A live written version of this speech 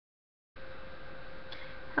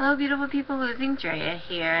Hello beautiful people, LosingDrea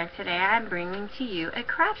here, and today I'm bringing to you a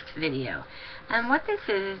craft video. And what this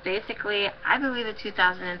is basically, I believe that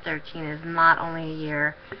 2013 is not only a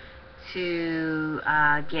year to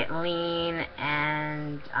get lean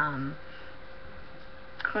and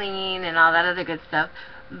clean and all that other good stuff,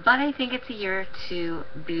 but I think it's a year to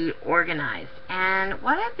be organized. And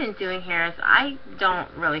what I've been doing here is I don't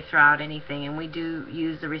really throw out anything, and we do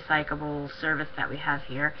use the recyclable service that we have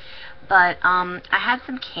here, but I had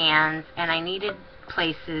some cans and I needed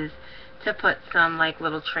places to put some like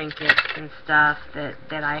little trinkets and stuff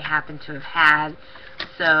that I happen to have had.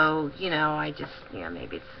 So, I just,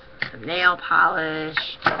 maybe it's some nail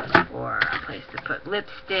polish or a place to put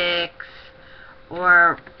lipsticks,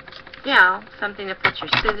 or something to put your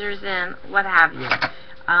scissors in, what have you.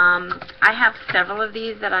 I have several of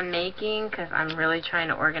these that I'm making because I'm really trying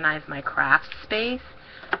to organize my craft space.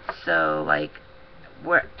 So,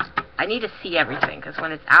 where I need to see everything, because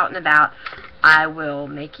when it's out and about, I will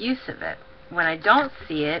make use of it. When I don't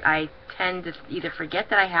see it, I tend to either forget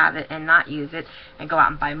that I have it and not use it and go out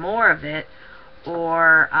and buy more of it,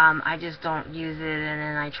 or I just don't use it and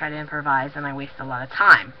then I try to improvise and I waste a lot of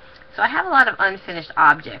time. So I have a lot of unfinished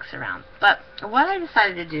objects around. But what I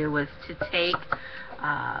decided to do was to take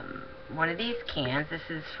one of these cans. This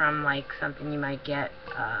is from something you might get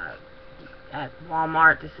at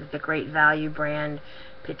Walmart. This is the Great Value brand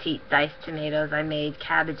petite diced tomatoes. I made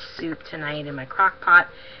cabbage soup tonight in my crock pot,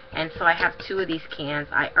 and so I have two of these cans.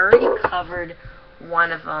 I already covered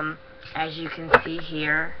one of them, as you can see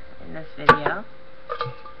here in this video,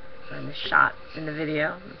 or in the shot in the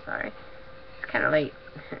video. I'm sorry, it's kind of late.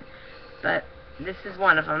 But this is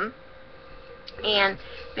one of them. And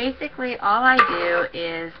basically all I do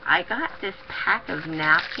is I got this pack of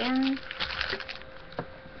napkins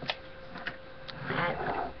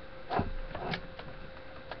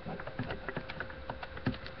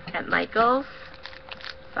at Michael's.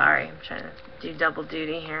 Sorry, I'm trying to do double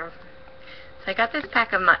duty here. So I got this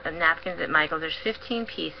pack of napkins at Michael's. There's 15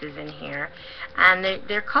 pieces in here, and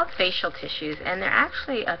they're called facial tissues, and they're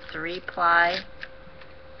actually a 3-ply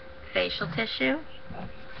facial tissue.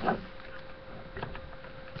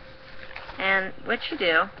 And what you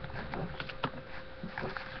do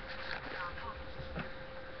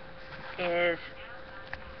is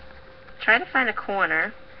try to find a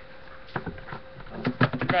corner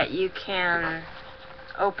that you can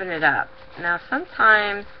open it up. Now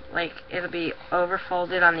sometimes it'll be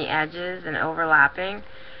overfolded on the edges and overlapping,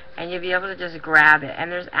 and you'll be able to just grab it. And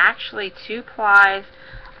there's actually 2 plies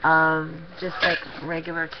of just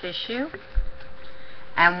regular tissue,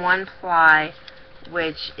 and 1 ply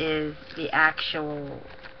which is the actual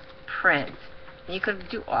print. And you could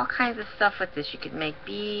do all kinds of stuff with this. You could make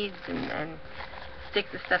beads and stick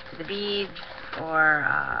the stuff to the beads,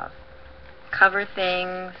 or cover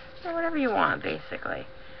things, whatever you want basically.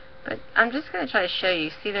 But I'm just going to try to show you.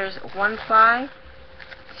 See, there's 1 ply,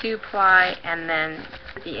 2 ply, and then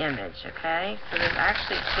the image, okay? So there's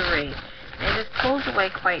actually 3. And it just pulls away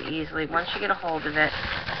quite easily once you get a hold of it.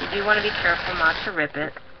 You do want to be careful not to rip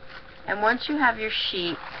it. And once you have your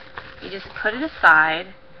sheet, you just put it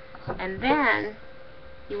aside, and then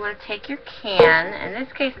you want to take your can. In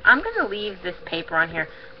this case, I'm going to leave this paper on here.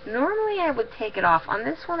 Normally I would take it off. On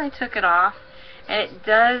this one I took it off, and it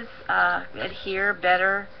does adhere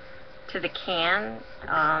better to the can,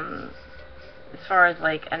 as far as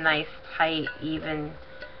a nice, tight, even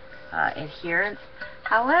adherence.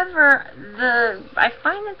 However, I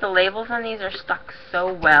find that the labels on these are stuck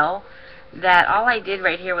so well that all I did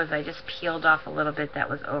right here was I just peeled off a little bit that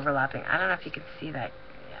was overlapping. I don't know if you can see that.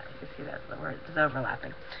 Yeah, you can see that where it's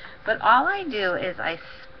overlapping. But all I do is I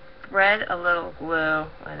spread a little glue.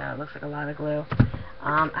 I know it looks like a lot of glue.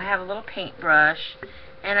 I have a little paintbrush,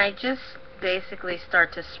 and I just basically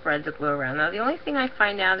start to spread the glue around. Now the only thing I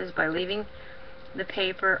find out is by leaving the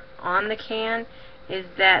paper on the can is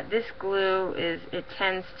that this glue it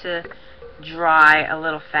tends to dry a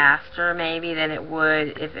little faster maybe than it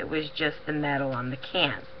would if it was just the metal on the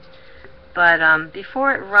can. But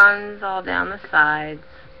before it runs all down the sides,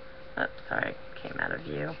 oops, sorry, came out of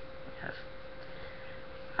view. Yes.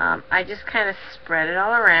 I just kind of spread it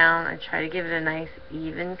all around. I try to give it a nice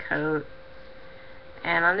even coat.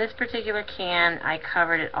 And on this particular can, I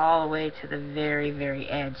covered it all the way to the very, very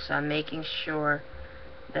edge. So I'm making sure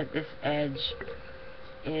that this edge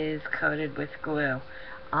is coated with glue.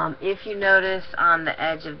 If you notice on the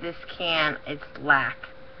edge of this can, it's black.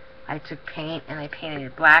 I took paint and I painted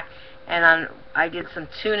it black. And I did some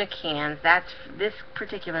tuna cans. This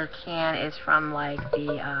particular can is from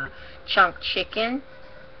the chunk chicken.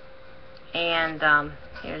 And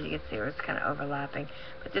here you can see where it's kind of overlapping.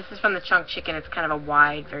 But this is from the chunk chicken. It's kind of a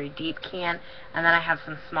wide, very deep can. And then I have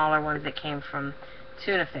some smaller ones that came from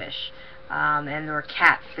tuna fish. And they were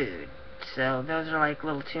cat food. So those are like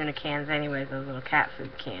little tuna cans anyways, those little cat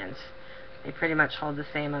food cans. They pretty much hold the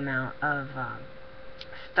same amount of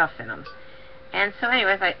stuff in them. And so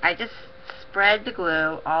anyways, I just spread the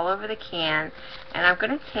glue all over the can, and I'm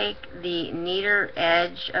going to take the neater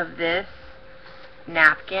edge of this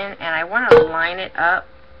napkin, and I want to line it up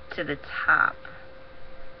to the top.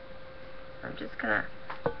 I'm just going to,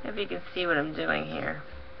 if you can see what I'm doing here.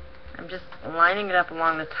 I'm just lining it up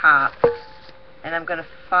along the top, and I'm going to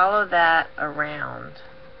follow that around.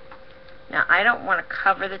 Now, I don't want to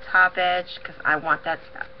cover the top edge because I want that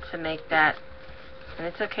to make that, and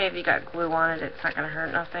it's okay if you got glue on it, it's not going to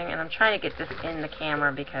hurt nothing. And I'm trying to get this in the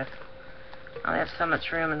camera because I only have so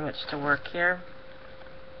much room in which to work here.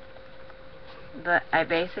 But I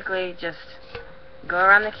basically just go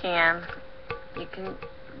around the can. You can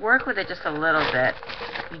work with it just a little bit.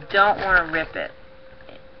 You don't want to rip it.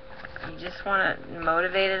 You just want to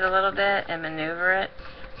motivate it a little bit and maneuver it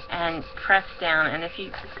and press down. And if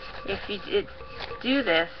you do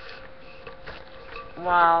this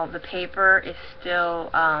while the paper is still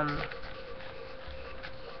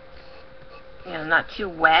you know, not too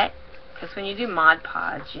wet, because when you do Mod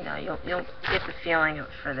Podge, you know, you'll get the feeling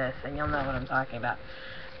for this, and you'll know what I'm talking about.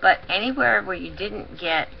 But anywhere where you didn't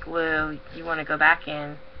get glue, you want to go back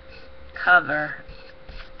in, cover,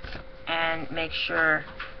 and make sure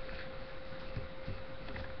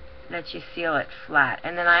that you seal it flat.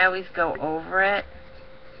 And then I always go over it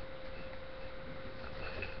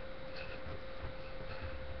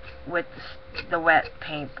with the wet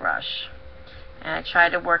paintbrush, and I try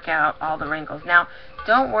to work out all the wrinkles. Now,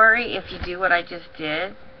 don't worry if you do what I just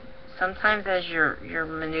did. Sometimes as you're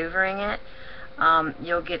maneuvering it,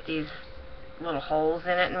 you'll get these little holes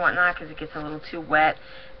in it and whatnot because it gets a little too wet.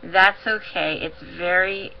 That's okay. It's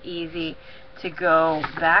very easy to go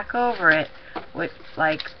back over it with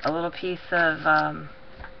like a little piece of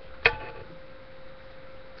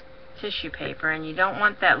tissue paper, and you don't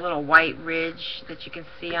want that little white ridge that you can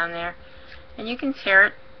see on there. And you can tear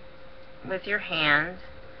it with your hand,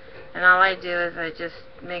 and all I do is I just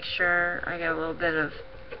make sure I get a little bit of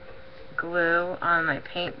glue on my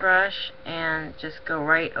paintbrush and just go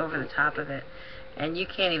right over the top of it, and you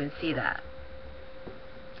can't even see that.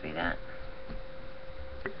 See that?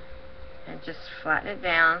 And just flatten it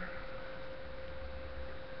down.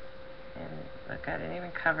 And look, I didn't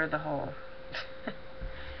even cover the hole.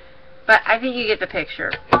 But I think you get the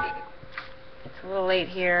picture. It's a little late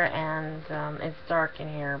here, and it's dark in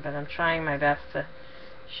here, but I'm trying my best to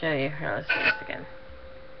show you. Here, let's do this again.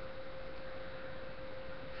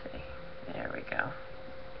 Let's see. There we go.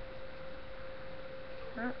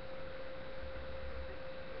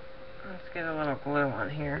 Let's get a little glue on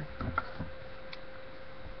here.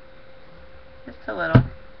 Just a little.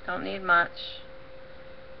 Don't need much.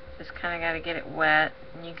 Just kind of got to get it wet,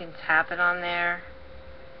 and you can tap it on there.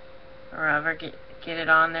 Or ever get it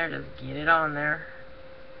on there, just get it on there.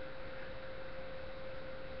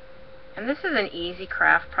 And this is an easy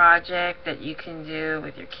craft project that you can do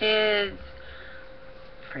with your kids,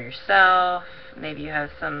 for yourself. Maybe you have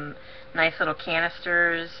some nice little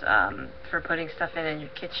canisters for putting stuff in your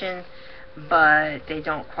kitchen, but they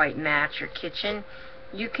don't quite match your kitchen.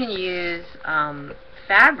 You can use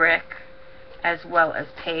fabric as well as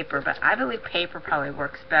paper, but I believe paper probably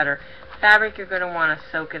works better. Fabric, you're going to want to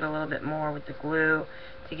soak it a little bit more with the glue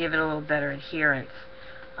to give it a little better adherence.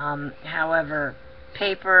 However,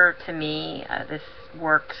 paper, to me, this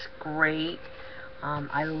works great.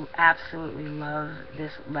 I absolutely love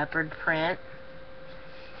this leopard print.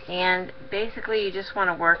 And basically, you just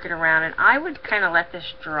want to work it around, and I would kind of let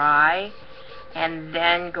this dry and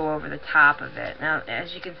then go over the top of it. Now,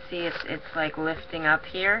 as you can see, it's like lifting up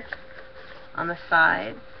here on the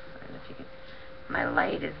sides. I don't know if you can. My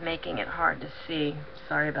light is making it hard to see.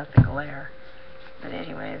 Sorry about the glare. But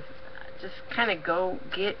anyways, just kind of go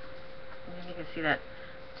get, if you can see that,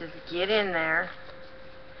 just get in there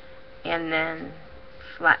and then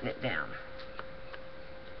flatten it down.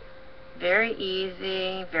 Very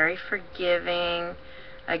easy, very forgiving.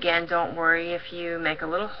 Again, don't worry if you make a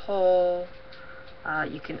little hole.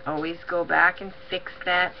 You can always go back and fix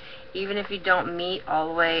that. Even if you don't meet all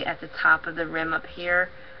the way at the top of the rim up here,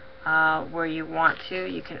 where you want to,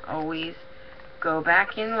 you can always go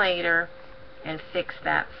back in later and fix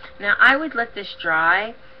that. Now, I would let this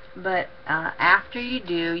dry, but after you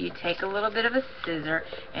do, you take a little bit of a scissor,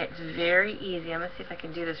 and it's very easy. I'm going to see if I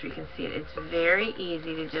can do this where you can see it. It's very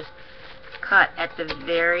easy to just cut at the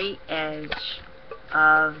very edge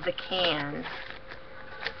of the can,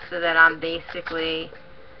 so that I'm basically,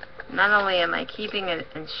 not only am I keeping it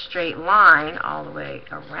in straight line all the way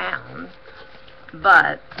around,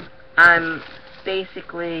 but I'm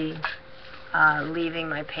basically leaving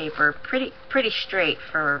my paper pretty straight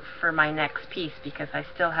for my next piece, because I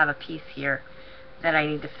still have a piece here that I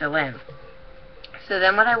need to fill in. So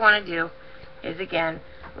then what I want to do is, again,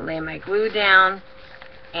 lay my glue down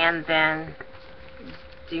and then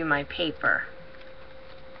do my paper.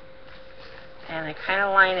 And I kind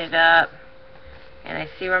of line it up, and I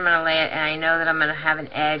see where I'm going to lay it, and I know that I'm going to have an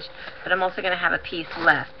edge, but I'm also going to have a piece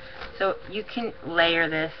left. So you can layer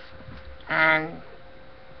this and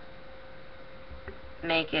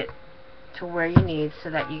make it to where you need, so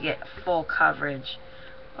that you get full coverage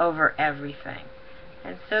over everything.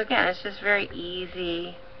 And so again, it's just very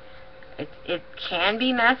easy. It can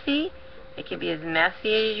be messy. It can be as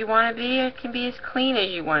messy as you want to be. It can be as clean as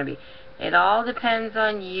you want to be. It all depends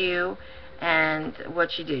on you and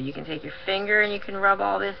what you do. You can take your finger and you can rub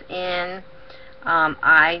all this in.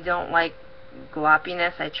 I don't like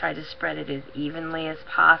gloppiness. I try to spread it as evenly as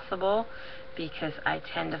possible, because I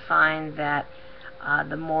tend to find that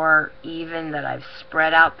the more even that I've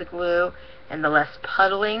spread out the glue, and the less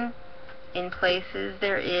puddling in places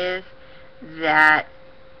there is, that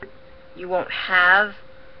you won't have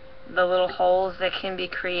the little holes that can be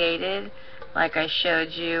created. Like I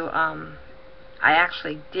showed you, I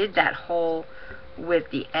actually did that hole with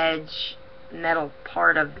the edge metal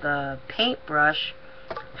part of the paintbrush.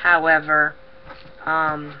 However,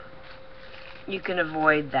 you can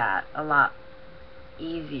avoid that a lot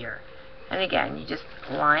easier. And again, you just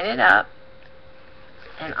line it up,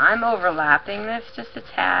 and I'm overlapping this just a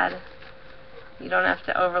tad. You don't have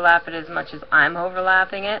to overlap it as much as I'm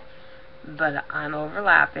overlapping it, but I'm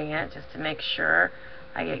overlapping it just to make sure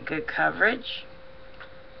I get good coverage.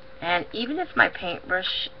 And even if my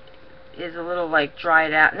paintbrush is a little like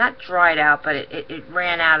dried out, not dried out, but it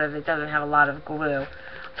ran out of, it doesn't have a lot of glue,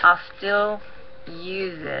 I'll still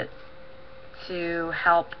use it to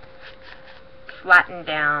help flatten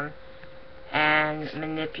down and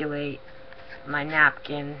manipulate my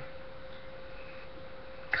napkin,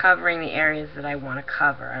 covering the areas that I want to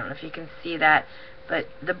cover. I don't know if you can see that, but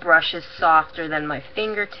the brush is softer than my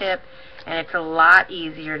fingertip, and it's a lot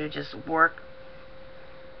easier to just work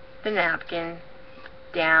the napkin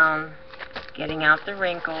down, getting out the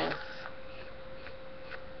wrinkles.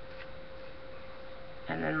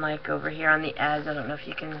 And then, like over here on the edge, I don't know if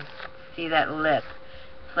you can see that lip.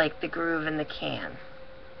 It's like the groove in the can.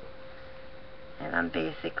 And I'm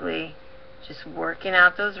basically just working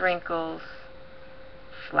out those wrinkles,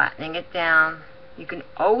 flattening it down. You can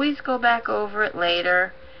always go back over it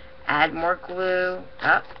later, add more glue.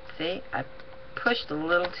 Oh, see, I pushed a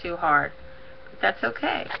little too hard, but that's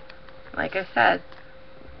okay. Like I said,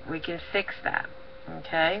 we can fix that,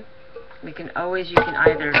 okay? We can always, you can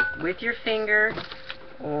either with your finger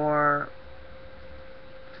or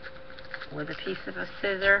with a piece of a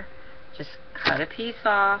scissor, just cut a piece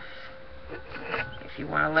off. If you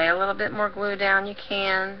want to lay a little bit more glue down, you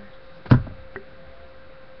can.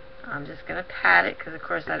 I'm just going to pat it, because of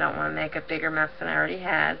course I don't want to make a bigger mess than I already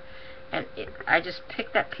had. And I just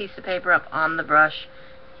pick that piece of paper up on the brush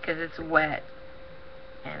because it's wet,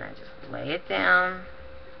 and I just lay it down,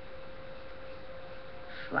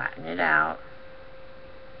 flatten it out,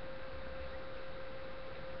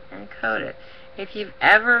 and coat it. If you've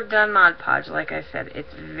ever done Mod Podge, like I said,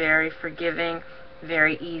 it's very forgiving,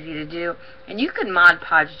 very easy to do, and you can Mod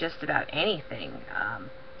Podge just about anything.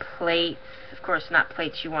 Plates, of course not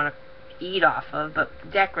plates you want to eat off of, but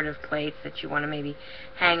decorative plates that you want to maybe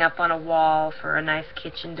hang up on a wall for a nice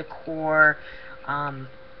kitchen decor,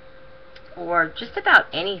 or just about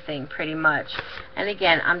anything pretty much. And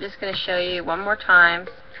again, I'm just going to show you one more time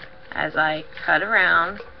as I cut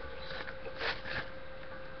around,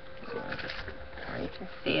 where you can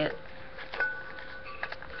see it.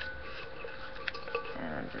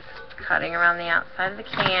 And I'm just cutting around the outside of the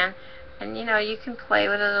can. And you know, you can play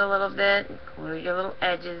with it a little bit, glue your little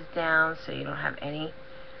edges down so you don't have any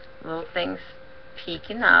little things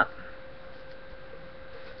peeking up.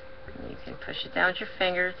 And you can push it down with your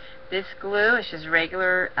fingers. This glue is just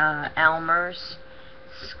regular Elmer's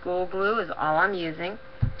school glue is all I'm using.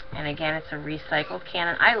 And again, it's a recycled can.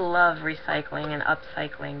 And I love recycling and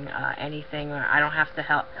upcycling anything where I don't have to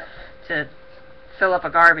help to fill up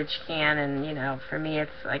a garbage can. And you know, for me,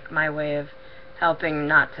 it's like my way of helping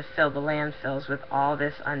not to fill the landfills with all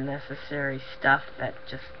this unnecessary stuff that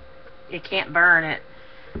just, you can't burn it.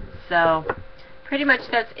 So pretty much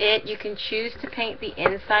that's it. You can choose to paint the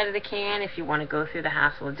inside of the can if you want to go through the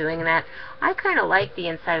hassle of doing that. I kind of like the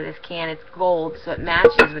inside of this can. It's gold, so it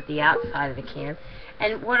matches with the outside of the can.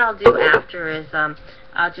 And what I'll do after is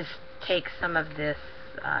I'll just take some of this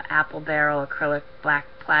apple barrel acrylic black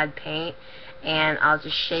plaid paint, and I'll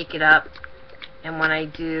just shake it up, and when I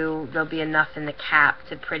do, there'll be enough in the cap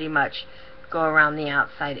to pretty much go around the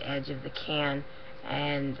outside edge of the can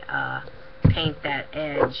and paint that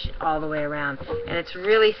edge all the way around. And it's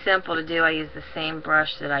really simple to do. I use the same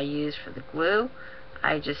brush that I use for the glue.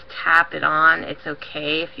 I just tap it on. It's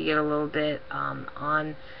okay if you get a little bit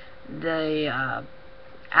on the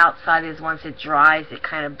outside, is once it dries it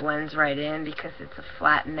kind of blends right in because it's a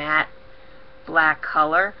flat matte black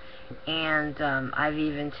color. And I've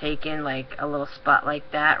even taken like a little spot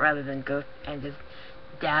like that rather than go and just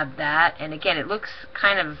dab that. And again, it looks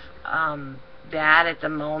kind of bad at the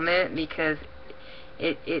moment because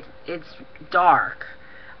it's dark.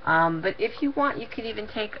 But if you want, you could even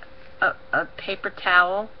take a paper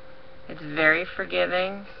towel. It's very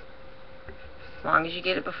forgiving as long as you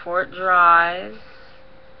get it before it dries.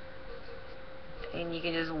 And you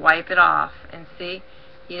can just wipe it off and see,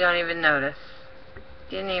 you don't even notice.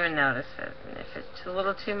 Didn't even notice it. And if it's a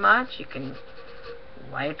little too much, you can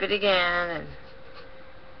wipe it again. And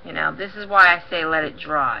you know, this is why I say let it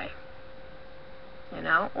dry. You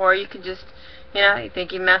know, or you can just, you know, you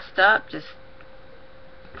think you messed up, just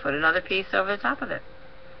put another piece over the top of it.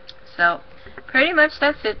 So pretty much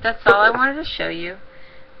that's it. That's all I wanted to show you.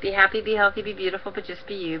 Be happy, be healthy, be beautiful, but just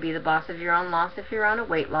be you. Be the boss of your own loss if you're on a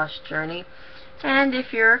weight loss journey. And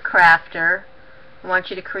if you're a crafter, I want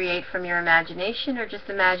you to create from your imagination, or just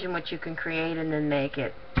imagine what you can create and then make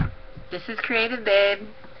it. This is Creative Babe,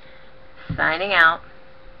 signing out.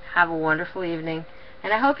 Have a wonderful evening.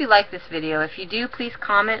 And I hope you like this video. If you do, please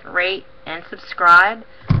comment, rate, and subscribe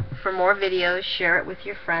for more videos. Share it with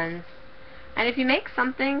your friends. And if you make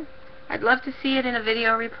something, I'd love to see it in a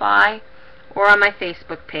video reply or on my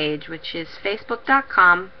Facebook page, which is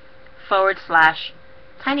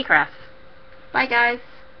facebook.com/tinycrafts. Bye, guys.